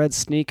wears those red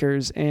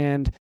sneakers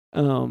and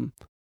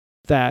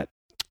that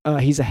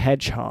he's a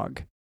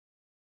hedgehog.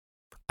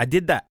 I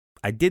did that.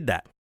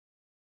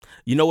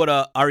 You know what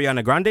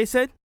Ariana Grande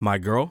said? My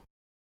girl.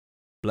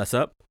 Bless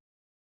up.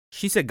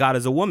 She said God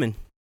is a woman.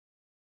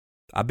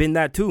 I've been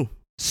that too.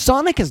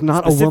 Sonic is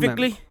not a woman.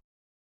 Specifically?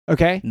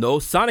 Okay. No,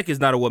 Sonic is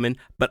not a woman,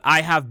 but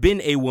I have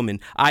been a woman.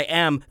 I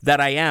am that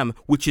I am,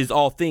 which is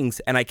all things,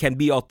 and I can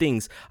be all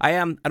things. I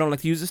don't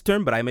like to use this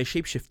term, but I'm a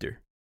shapeshifter.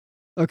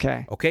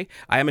 Okay. Okay?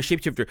 I am a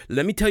shapeshifter.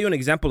 Let me tell you an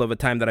example of a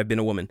time that I've been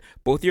a woman.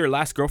 Both your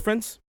last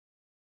girlfriends?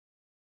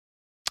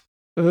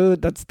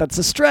 That's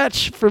a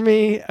stretch for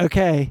me.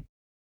 Okay.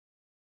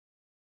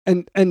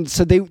 And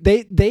so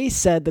they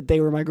said that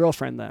they were my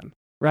girlfriend then,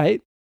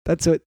 right?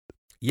 That's what.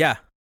 Yeah,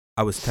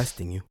 I was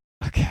testing you.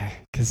 Okay,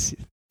 because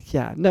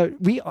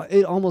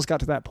it almost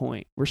got to that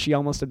point where she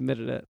almost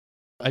admitted it.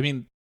 I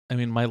mean,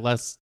 my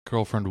last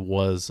girlfriend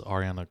was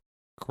Ariana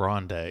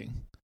Grande.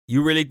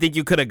 You really think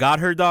you could have got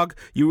her, dog?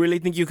 You really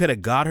think you could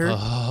have got her?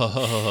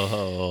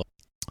 Oh.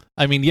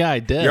 I mean, yeah, I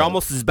did. You're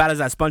almost as bad as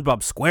that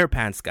SpongeBob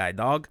SquarePants guy,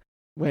 dog.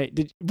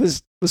 Wait,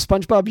 was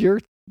SpongeBob your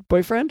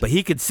boyfriend? But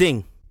he could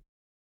sing.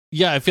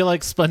 Yeah, I feel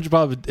like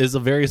SpongeBob is a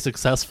very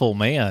successful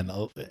man.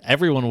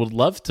 Everyone would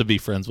love to be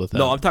friends with him.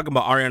 No, I'm talking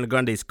about Ariana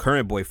Grande's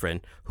current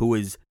boyfriend, who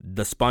is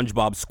the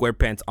SpongeBob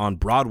SquarePants on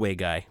Broadway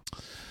guy.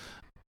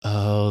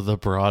 Oh, the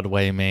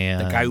Broadway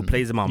man. The guy who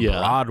plays him on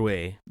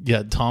Broadway.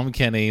 Yeah, Tom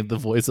Kenny, the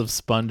voice of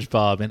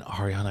SpongeBob, and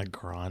Ariana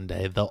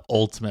Grande, the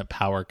ultimate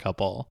power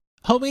couple.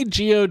 Homie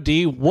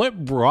God,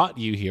 what brought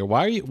you here?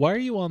 Why are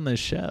you on this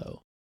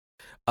show?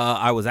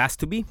 I was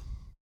asked to be.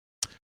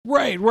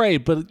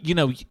 Right. But,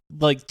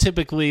 like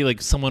typically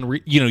like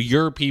someone,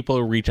 your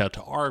people reach out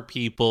to our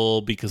people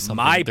because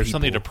there's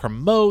something to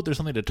promote. There's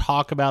something to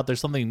talk about.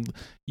 There's something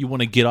you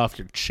want to get off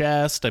your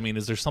chest. I mean,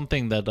 is there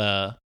something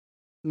that...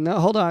 No,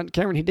 hold on.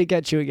 Cameron, he did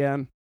get you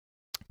again.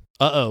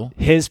 Uh-oh.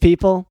 His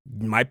people?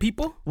 My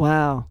people?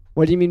 Wow.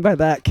 What do you mean by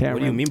that, Cameron? What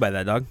do you mean by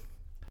that, dog?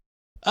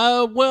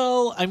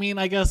 Well, I mean,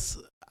 I guess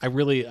I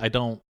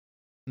don't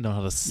know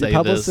how to say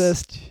your this.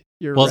 Publicist,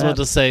 your well, I was rep.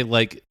 about to say,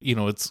 like,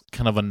 it's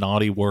kind of a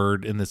naughty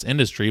word in this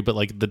industry, but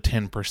like the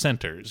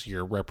 10%ers,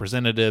 your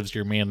representatives,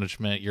 your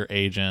management, your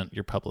agent,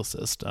 your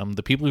publicist,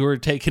 the people who are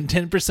taking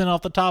 10%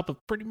 off the top of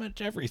pretty much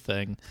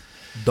everything.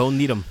 Don't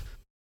need them.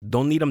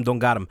 Don't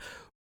got them.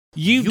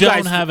 You don't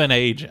guys have an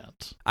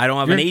agent. I don't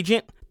have an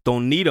agent.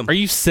 Don't need them. Are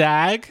you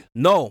SAG?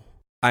 No,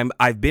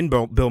 I've been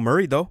Bill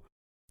Murray though.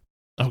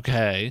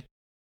 Okay.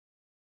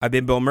 I've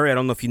been Bill Murray. I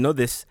don't know if you know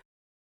this.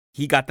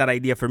 He got that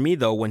idea for me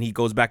though when he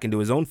goes back into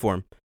his own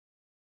form.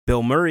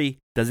 Bill Murray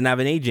doesn't have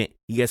an agent.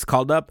 He gets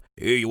called up.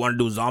 Hey, you want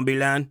to do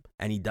Zombieland?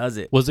 And he does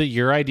it. Was it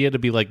your idea to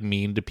be like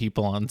mean to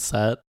people on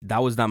set?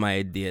 That was not my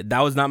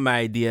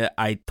idea.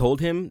 I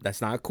told him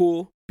that's not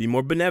cool. Be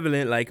more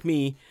benevolent like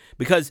me.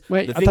 Because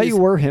wait, I thought you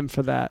were him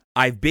for that.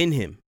 I've been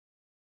him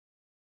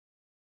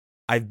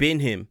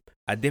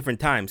at different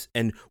times.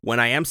 And when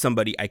I am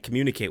somebody, I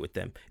communicate with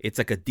them. It's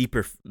like a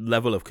deeper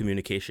level of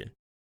communication.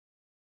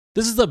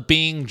 This is a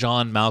being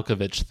John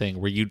Malkovich thing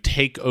where you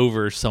take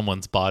over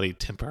someone's body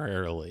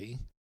temporarily,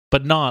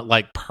 but not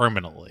like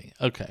permanently.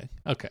 Okay.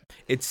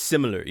 It's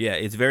similar. Yeah,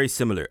 it's very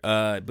similar.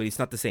 But it's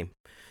not the same.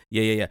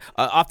 Yeah.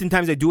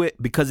 Oftentimes I do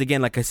it because,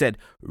 again, like I said,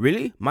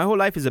 really, my whole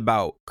life is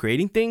about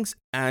creating things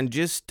and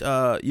just,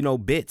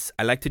 bits.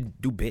 I like to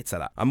do bits a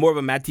lot. I'm more of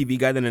a Mad TV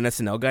guy than an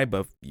SNL guy,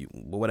 but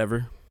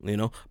whatever,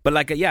 But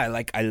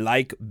I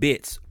like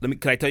bits.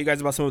 Can I tell you guys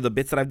about some of the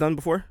bits that I've done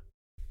before?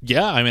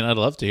 Yeah, I mean, I'd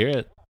love to hear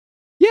it.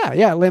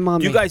 Yeah, lay 'em on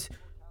me. You guys...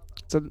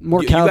 So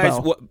more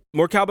cowbell.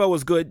 More cowbell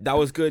was good. That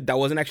was good. That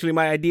wasn't actually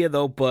my idea,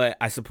 though, but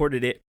I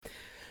supported it.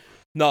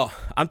 No,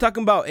 I'm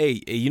talking about,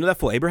 you know that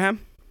fool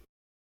Abraham?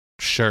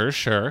 Sure.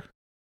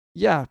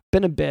 Yeah,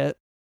 been a bit.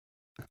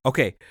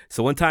 Okay,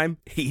 so one time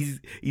he's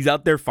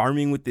out there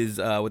farming with his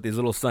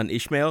little son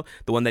Ishmael,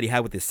 the one that he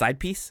had with his side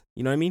piece.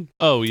 You know what I mean?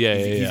 Oh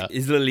yeah.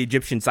 His little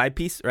Egyptian side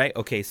piece, right?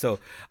 Okay, so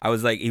I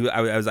was like,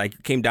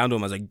 came down to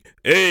him. I was like,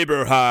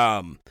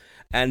 Abraham,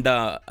 and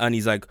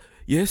he's like,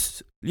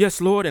 yes,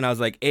 Lord. And I was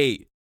like,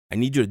 hey, I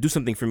need you to do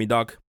something for me,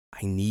 dog.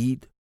 I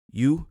need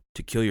you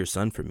to kill your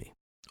son for me.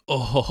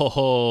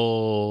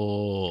 Oh.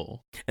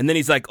 And then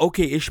he's like,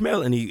 okay,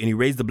 Ishmael, and he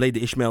raised the blade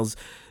to Ishmael's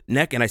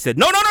neck, and I said,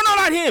 no,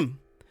 not him.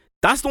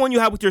 That's the one you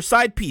have with your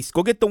side piece.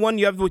 Go get the one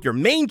you have with your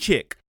main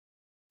chick.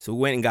 So we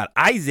went and got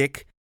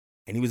Isaac,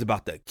 and he was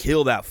about to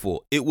kill that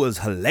fool. It was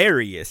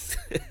hilarious.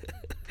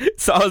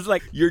 So I was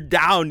like, you're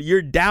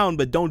down,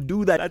 but don't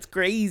do that. That's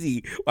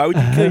crazy. Why would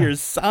you kill your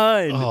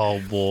son? Oh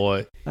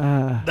boy.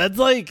 That's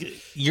like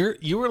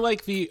you were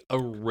like the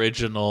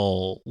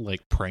original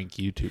like prank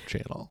YouTube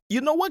channel.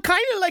 You know what?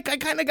 I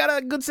kind of got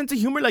a good sense of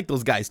humor like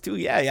those guys too.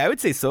 Yeah, I would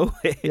say so.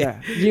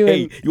 Yeah.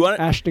 You want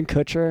Ashton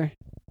Kutcher?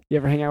 You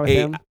ever hang out with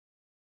him?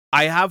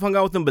 I have hung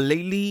out with him, but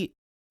lately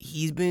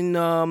he's been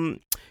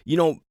you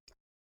know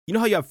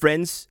how you have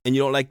friends and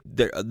you don't like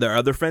their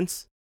other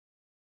friends?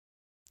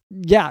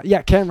 Yeah,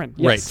 Cameron.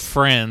 Yes. Right,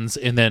 friends,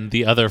 and then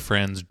the other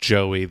friends,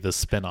 Joey, the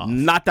spinoff.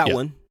 Not that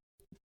one.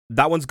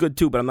 That one's good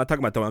too, but I'm not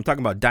talking about that one. I'm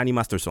talking about Danny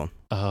Masterson.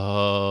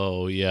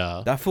 Oh,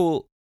 yeah. That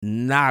fool,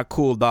 not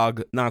cool,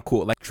 dog. Not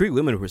cool. Like, treat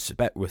women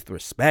with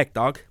respect,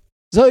 dog.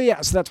 So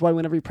that's why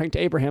whenever you pranked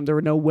Abraham, there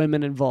were no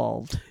women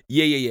involved.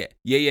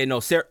 Yeah. No,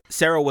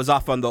 Sarah was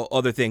off on the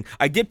other thing.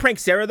 I did prank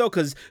Sarah though,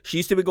 because she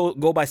used to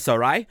go by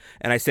Sarai,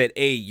 and I said,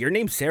 "Hey, your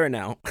name's Sarah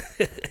now,"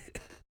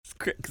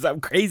 because I'm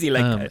crazy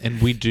like that.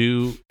 And we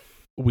do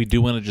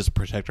want to just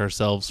protect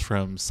ourselves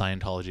from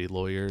Scientology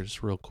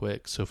lawyers real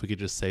quick. So if we could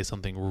just say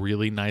something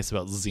really nice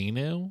about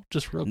Xenu,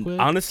 just real quick.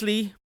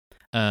 Honestly,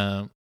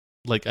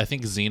 like I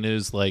think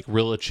Xenu's like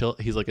real chill.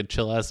 He's like a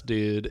chill ass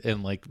dude,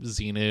 and like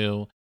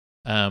Xenu.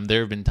 There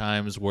have been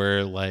times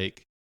where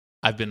like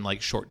I've been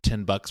like short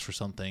 $10 for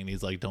something, and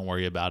he's like, "Don't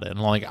worry about it," and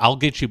I'm like, "I'll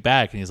get you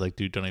back," and he's like,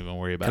 "Dude, don't even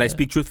worry about it." Can I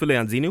speak truthfully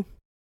on Xenu?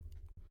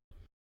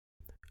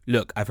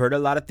 Look, I've heard a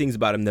lot of things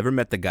about him. Never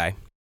met the guy,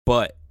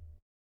 but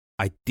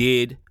I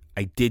did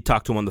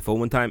talk to him on the phone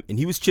one time, and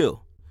he was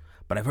chill.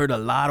 but I've heard a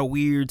lot of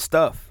weird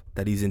stuff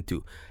that he's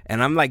into.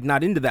 And I'm like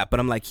not into that, but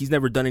I'm like, he's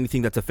never done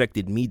anything that's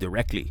affected me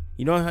directly.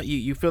 You know how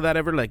you feel that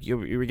ever? Like you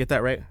ever get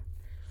that, right?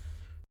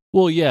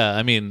 Well, yeah,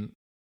 I mean,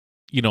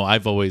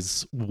 I've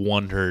always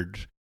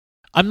wondered.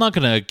 I'm not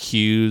going to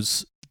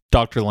accuse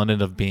Dr.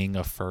 London of being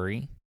a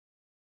furry,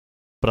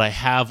 but I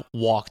have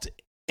walked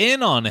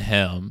in on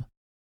him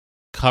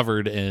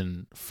covered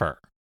in fur.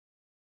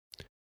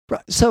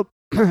 So,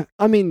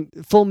 I mean,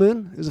 full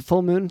moon? It was a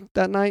full moon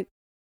that night?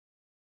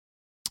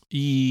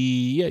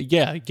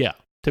 Yeah,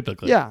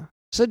 typically. Yeah.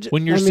 So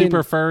when you're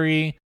super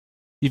furry,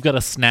 you've got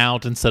a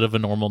snout instead of a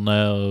normal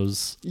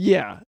nose.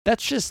 Yeah,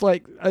 that's just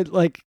like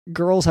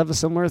girls have a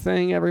similar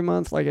thing every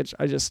month. Like it's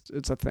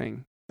a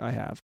thing I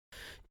have.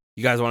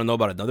 You guys want to know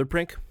about another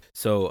prank?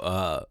 So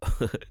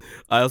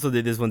I also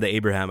did this one to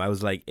Abraham. I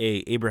was like,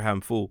 hey,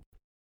 Abraham, fool.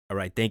 All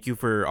right, thank you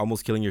for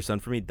almost killing your son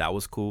for me. That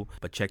was cool.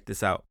 But check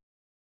this out.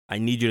 I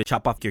need you to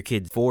chop off your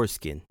kid's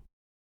foreskin.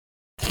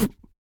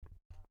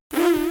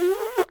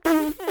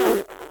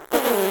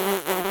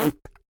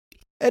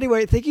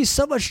 Anyway, thank you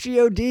so much,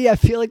 GOD. I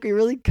feel like we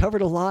really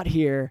covered a lot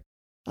here.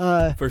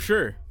 For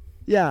sure.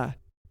 Yeah.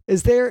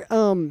 Is there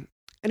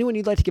anyone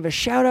you'd like to give a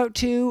shout out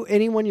to?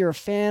 Anyone you're a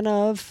fan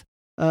of?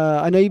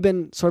 I know you've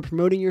been sort of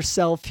promoting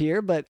yourself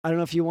here, but I don't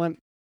know if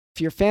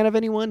you're a fan of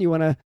anyone, you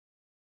want to,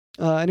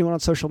 anyone on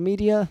social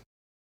media?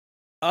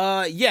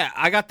 Yeah,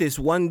 I got this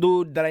one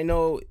dude that I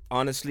know,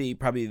 honestly,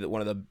 probably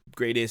one of the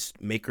greatest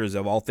makers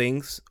of all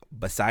things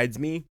besides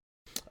me.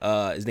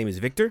 His name is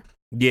Victor.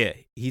 Yeah,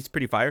 he's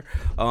pretty fire.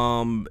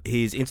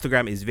 His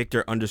Instagram is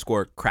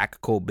Victor_crack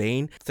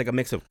Cobain. It's like a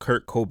mix of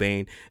Kurt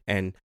Cobain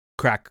and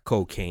crack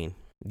cocaine.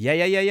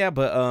 Yeah.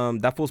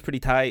 But that fool's pretty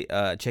tight.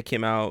 Check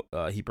him out.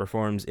 He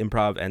performs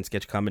improv and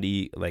sketch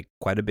comedy like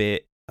quite a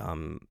bit.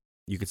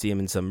 You could see him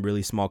in some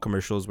really small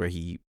commercials where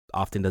he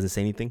often doesn't say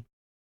anything.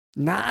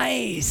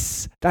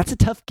 Nice. That's a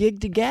tough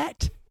gig to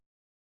get.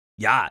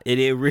 Yeah,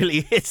 it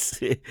really is.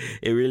 It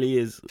really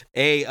is.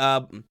 Hey,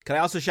 can I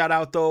also shout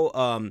out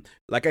though?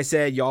 Like I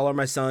said, y'all are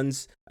my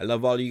sons. I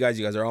love all of you guys.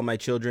 You guys are all my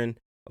children.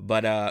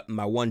 But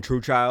my one true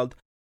child,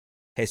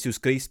 Jesus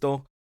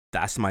Cristo,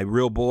 that's my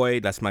real boy.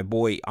 That's my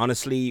boy.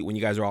 Honestly, when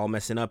you guys are all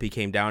messing up, he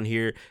came down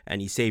here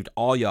and he saved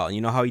all y'all. And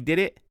you know how he did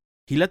it?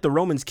 He let the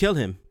Romans kill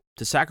him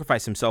to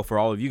sacrifice himself for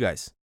all of you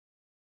guys.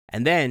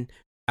 And then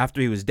after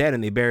he was dead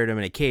and they buried him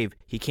in a cave,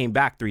 he came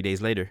back 3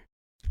 days later.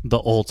 The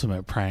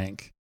ultimate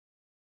prank.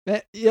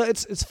 Yeah,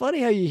 it's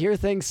funny how you hear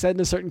things said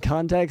in a certain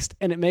context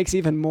and it makes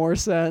even more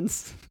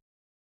sense.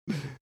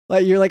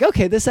 Like you're like,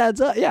 okay, this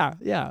adds up. Yeah.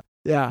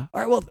 All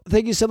right, well,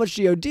 thank you so much,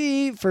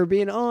 GOD, for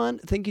being on.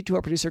 Thank you to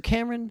our producer,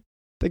 Cameron.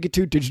 Thank you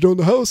to Digital in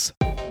the House.